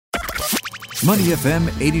Money FM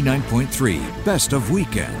 89.3, best of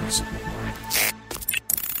weekends.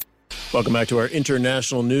 Welcome back to our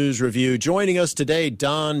international news review. Joining us today,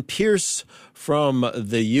 Don Pierce from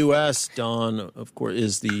the U.S. Don, of course,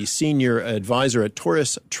 is the senior advisor at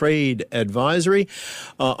Taurus Trade Advisory.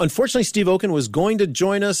 Unfortunately, Steve Okun was going to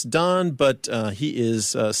join us, Don, but he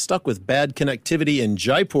is stuck with bad connectivity in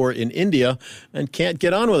Jaipur in India and can't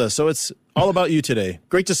get on with us. So it's all about you today.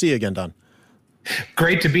 Great to see you again, Don.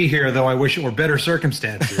 Great to be here, though I wish it were better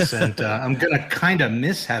circumstances. And I'm going to kind of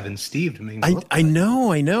miss having Steve. I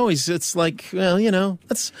know. It's like, well,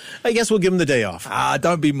 I guess we'll give him the day off.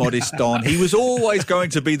 Don't be modest, Don. He was always going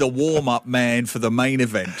to be the warm-up man for the main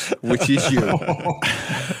event, which is you.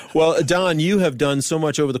 Well, Don, you have done so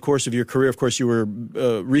much over the course of your career. Of course, you were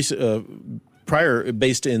prior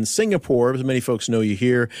based in Singapore. Many folks know you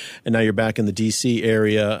here, and now you're back in the D.C.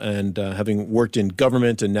 area and having worked in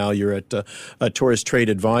government, and now you're at Taurus Trade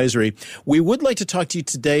Advisory. We would like to talk to you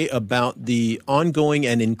today about the ongoing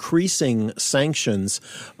and increasing sanctions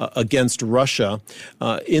against Russia.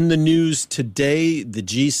 In the news today, the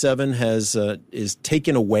G7 is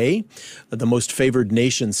taken away the most favored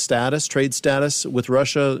nation status, trade status with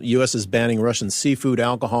Russia. U.S. is banning Russian seafood,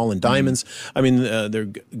 alcohol, and diamonds. I mean, they're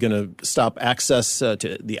going to stop access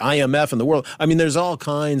to the IMF and the world. I mean, there's all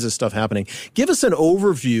kinds of stuff happening. Give us an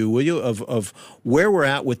overview, will you, of where we're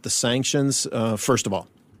at with the sanctions, first of all.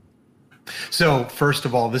 So, first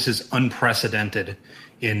of all, this is unprecedented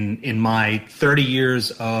in my 30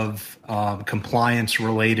 years of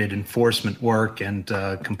compliance-related enforcement work and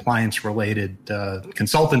compliance-related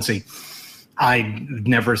consultancy. I've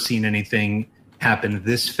never seen anything happen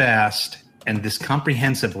this fast and this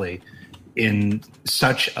comprehensively in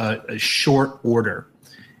such a short order.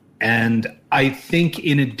 And I think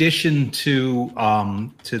in addition to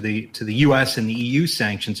the U.S. and the EU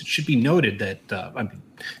sanctions, it should be noted that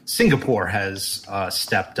Singapore has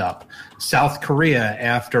stepped up. South Korea,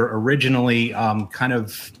 after originally kind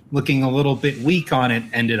of looking a little bit weak on it,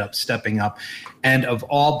 ended up stepping up. And of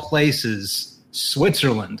all places,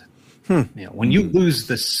 Switzerland. When you lose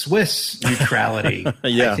the Swiss neutrality,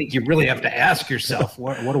 I think you really have to ask yourself,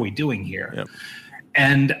 what are we doing here? Yep.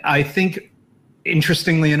 And I think,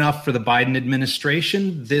 interestingly enough, for the Biden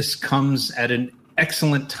administration, this comes at an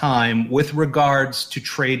excellent time with regards to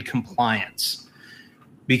trade compliance,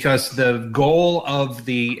 because the goal of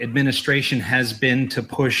the administration has been to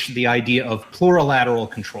push the idea of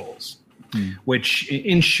plurilateral controls. Which,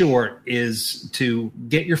 in short, is to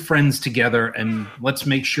get your friends together and let's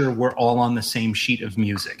make sure we're all on the same sheet of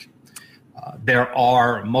music. There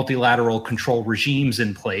are multilateral control regimes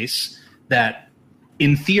in place that,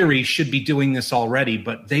 in theory, should be doing this already,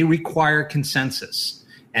 but they require consensus.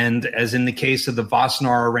 And as in the case of the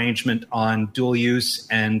Wassenaar arrangement on dual use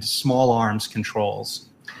and small arms controls,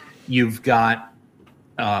 you've got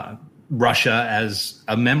Russia as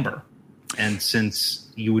a member. And since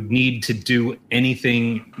you would need to do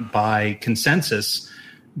anything by consensus,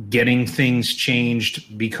 getting things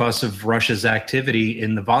changed because of Russia's activity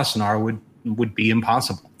in the Wassenaar would be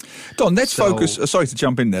impossible. Don, let's focus. Sorry to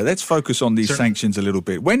jump in there. Let's focus on these sanctions a little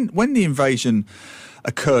bit. When the invasion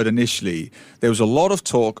occurred initially, there was a lot of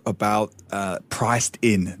talk about priced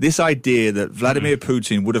in. This idea that Vladimir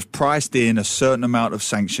Putin would have priced in a certain amount of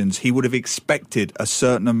sanctions. He would have expected a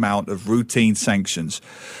certain amount of routine sanctions.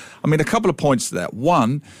 I mean, a couple of points to that.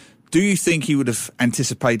 One, do you think he would have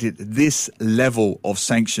anticipated this level of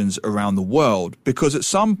sanctions around the world? Because at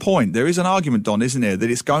some point, there is an argument, Don, isn't there,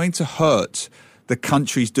 that it's going to hurt the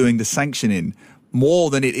countries doing the sanctioning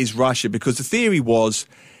more than it is Russia. Because the theory was,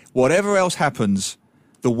 whatever else happens,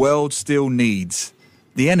 the world still needs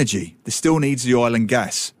the energy. It still needs the oil and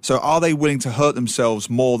gas. So are they willing to hurt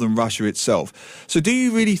themselves more than Russia itself? So do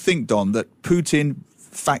you really think, Don, that Putin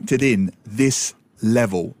factored in this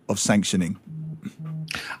level of sanctioning?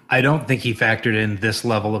 I don't think he factored in this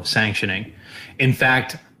level of sanctioning. In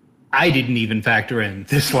fact, I didn't even factor in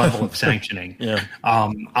this level of sanctioning.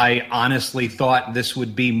 I honestly thought this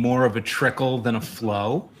would be more of a trickle than a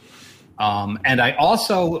flow. And I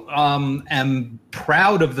also am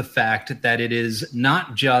proud of the fact that it is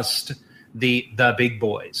not just the big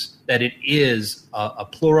boys, that it is a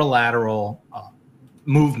plurilateral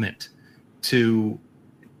movement to,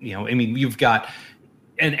 you've got,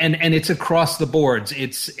 and it's across the boards.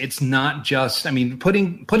 It's not just,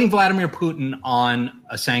 putting Vladimir Putin on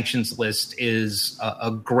a sanctions list is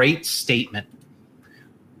a great statement.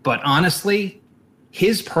 But honestly,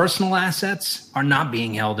 his personal assets are not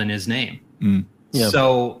being held in his name.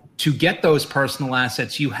 So to get those personal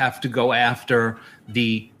assets, you have to go after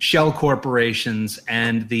the shell corporations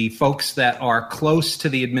and the folks that are close to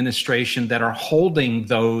the administration that are holding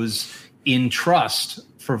those in trust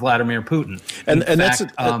for Vladimir Putin. And that's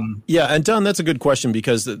and Don, that's a good question,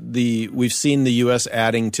 because we've seen the U.S.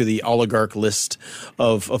 adding to the oligarch list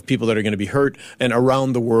of people that are going to be hurt, and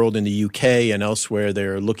around the world in the U.K. and elsewhere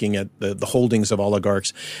they're looking at the holdings of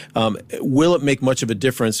oligarchs. Will it make much of a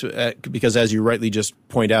difference? Because as you rightly just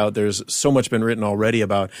point out, there's so much been written already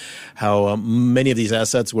about how many of these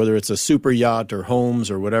assets, whether it's a super yacht or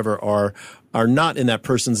homes or whatever, are not in that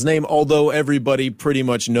person's name, although everybody pretty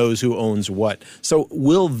much knows who owns what. So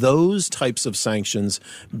will those types of sanctions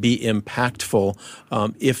be impactful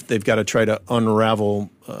if they've got to try to unravel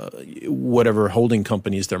whatever holding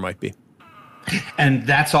companies there might be? And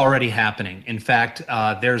that's already happening. In fact,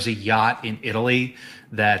 there's a yacht in Italy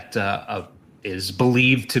that is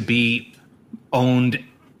believed to be owned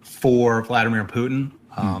for Vladimir Putin.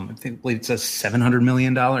 I believe it's a $700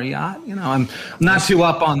 million yacht. I'm not too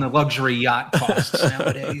up on the luxury yacht costs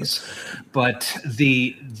nowadays, but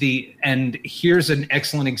and here's an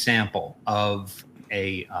excellent example of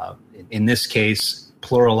in this case,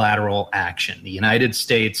 plurilateral action. The United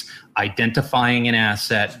States identifying an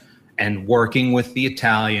asset and working with the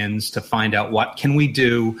Italians to find out what can we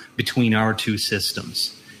do between our two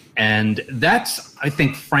systems. And that's, I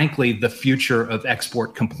think, frankly, the future of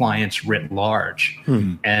export compliance writ large.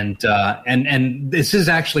 And this is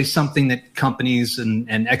actually something that companies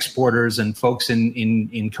and exporters and folks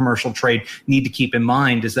in commercial trade need to keep in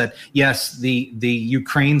mind, is that, yes, the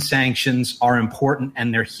Ukraine sanctions are important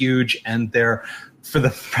and they're huge, and they're, for the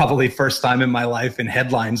probably first time in my life, in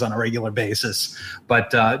headlines on a regular basis.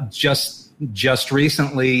 But just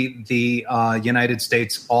recently, the United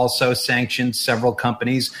States also sanctioned several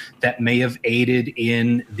companies that may have aided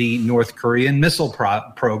in the North Korean missile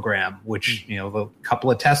program, which, a couple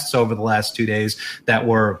of tests over the last 2 days that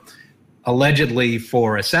were allegedly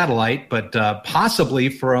for a satellite, but possibly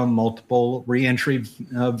for a multiple reentry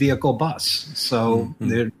vehicle bus. So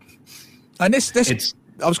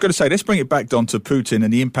I was going to say, let's bring it back, Don, to Putin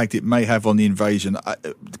and the impact it may have on the invasion.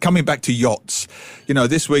 Coming back to yachts,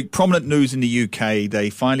 this week, prominent news in the UK,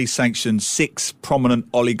 they finally sanctioned 6 prominent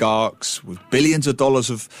oligarchs with billions of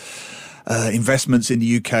dollars of investments in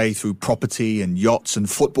the UK through property and yachts and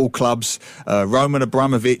football clubs. Roman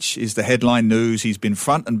Abramovich is the headline news. He's been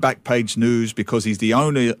front and back page news because he's the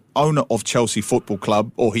owner of Chelsea Football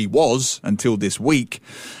Club, or he was until this week,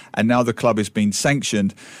 and now the club has been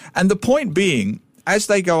sanctioned. And the point being, as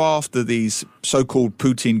they go after these so-called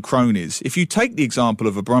Putin cronies, if you take the example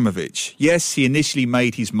of Abramovich, yes, he initially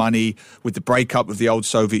made his money with the breakup of the old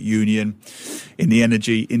Soviet Union in the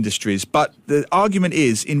energy industries. But the argument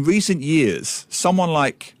is, in recent years, someone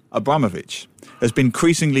like Abramovich has been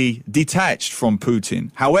increasingly detached from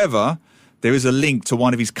Putin. However, there is a link to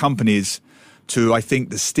one of his companies to, I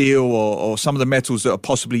think, the steel or some of the metals that are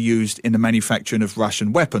possibly used in the manufacturing of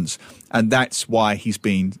Russian weapons. And that's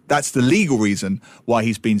the legal reason why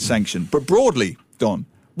he's been sanctioned. But broadly, Don,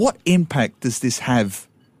 what impact does this have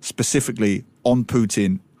specifically on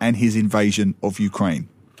Putin and his invasion of Ukraine?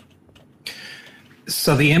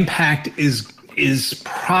 So the impact is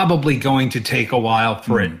probably going to take a while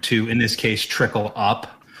for it to, in this case, trickle up.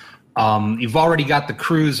 You've already got the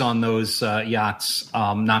crews on those yachts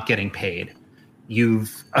not getting paid.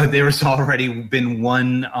 There's already been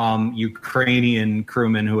one Ukrainian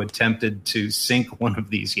crewman who attempted to sink one of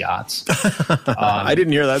these yachts. I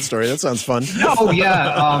didn't hear that story. That sounds fun. Oh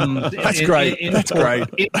yeah, that's great. That's great.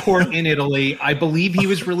 In port in Italy, I believe he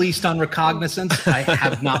was released on recognizance. I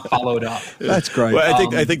have not followed up. That's great.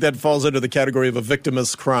 Well, I think that falls under the category of a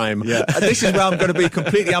victimless crime. Yeah, this is where I'm going to be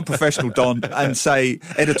completely unprofessional, Don, and say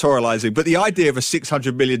editorializing. But the idea of a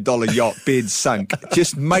 $600 million yacht being sunk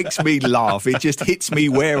just makes me laugh. It just hits me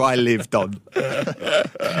where I live, Don.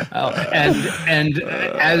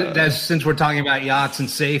 As since we're talking about yachts and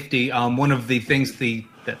safety, one of the things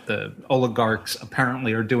that the oligarchs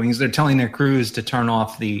apparently are doing is they're telling their crews to turn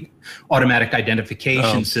off the automatic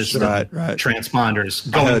identification system transponders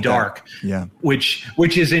going dark. Yeah, which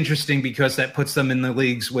is interesting because that puts them in the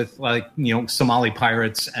leagues with Somali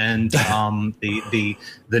pirates and the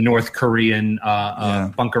North Korean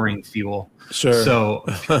bunkering fuel. Sure. So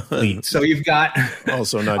you've got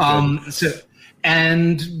also not good.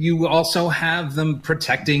 And you also have them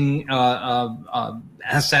protecting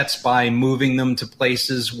assets by moving them to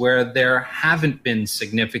places where there haven't been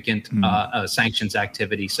significant sanctions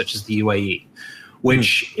activity, such as the UAE,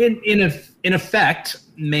 which in effect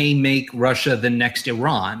may make Russia the next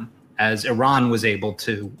Iran, as Iran was able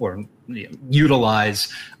to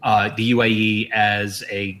utilize the UAE as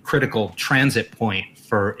a critical transit point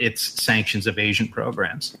for its sanctions evasion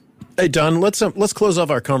programs. Hey, Don, let's close off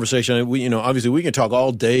our conversation. Obviously we can talk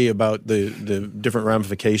all day about the different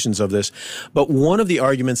ramifications of this, but one of the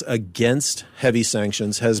arguments against heavy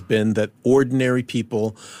sanctions has been that ordinary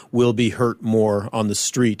people will be hurt more on the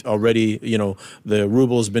street. Already, the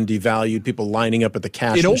ruble has been devalued, people lining up at the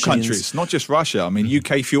cash machines. In all countries, not just Russia. I mean,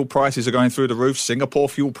 UK fuel prices are going through the roof. Singapore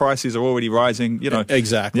fuel prices are already rising,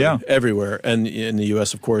 Exactly. Yeah. Everywhere. And in the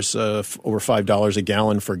U.S., of course, over $5 a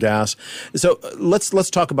gallon for gas. So let's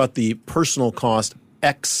talk about the personal cost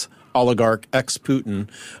ex-oligarch, ex-Putin.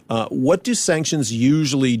 What do sanctions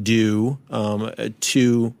usually do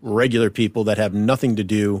to regular people that have nothing to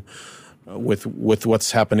do with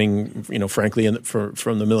what's happening, frankly,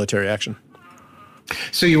 from the military action?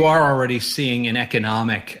 So you are already seeing an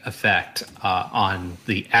economic effect on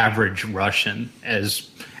the average Russian as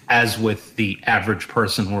with the average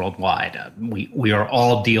person worldwide. We are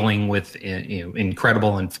all dealing with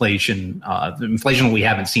incredible inflation we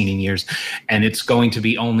haven't seen in years, and it's going to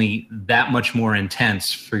be only that much more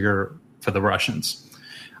intense for the Russians.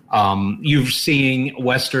 You're seeing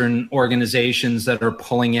Western organizations that are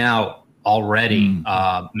pulling out already.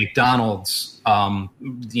 McDonald's,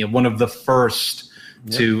 one of the first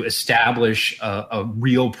to establish a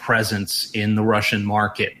real presence in the Russian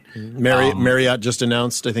market. Marriott just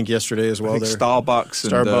announced, I think yesterday as well. Starbucks,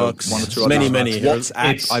 and one or two many.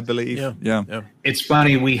 WhatsApp, I believe. Yeah. It's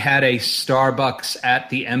funny. We had a Starbucks at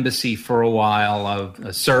the embassy for a while,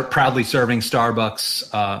 proudly serving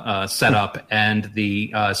Starbucks setup, and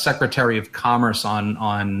the Secretary of Commerce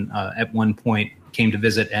on at one point came to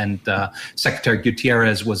visit, and Secretary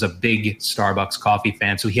Gutierrez was a big Starbucks coffee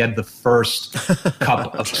fan, so he had the first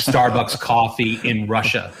cup of Starbucks coffee in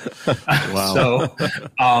Russia. Wow.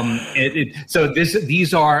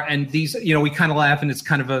 These are we kind of laugh, and it's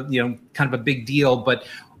kind of a big deal, but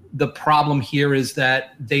the problem here is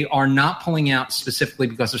that they are not pulling out specifically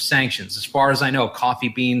because of sanctions. As far as I know, coffee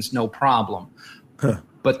beans, no problem,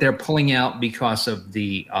 but they're pulling out because of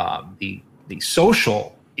the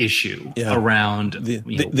social issue around the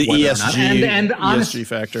ESG and ESG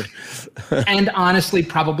factor. And honestly,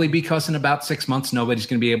 probably because in about 6 months, nobody's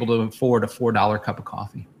going to be able to afford a $4 cup of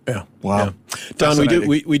coffee. Yeah. Wow. Yeah. Don,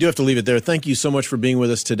 we do have to leave it there. Thank you so much for being with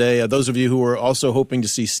us today. Those of you who are also hoping to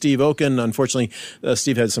see Steve Okun, unfortunately,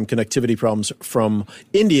 Steve had some connectivity problems from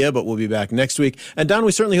India, but we'll be back next week. And Don,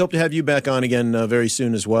 we certainly hope to have you back on again very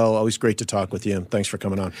soon as well. Always great to talk with you. Thanks for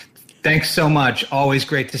coming on. Thanks so much. Always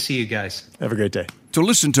great to see you guys. Have a great day. To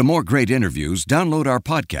listen to more great interviews, download our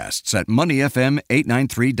podcasts at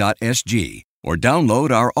moneyfm893.sg or download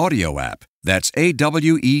our audio app. That's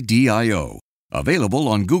AWEDIO. Available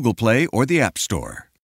on Google Play or the App Store.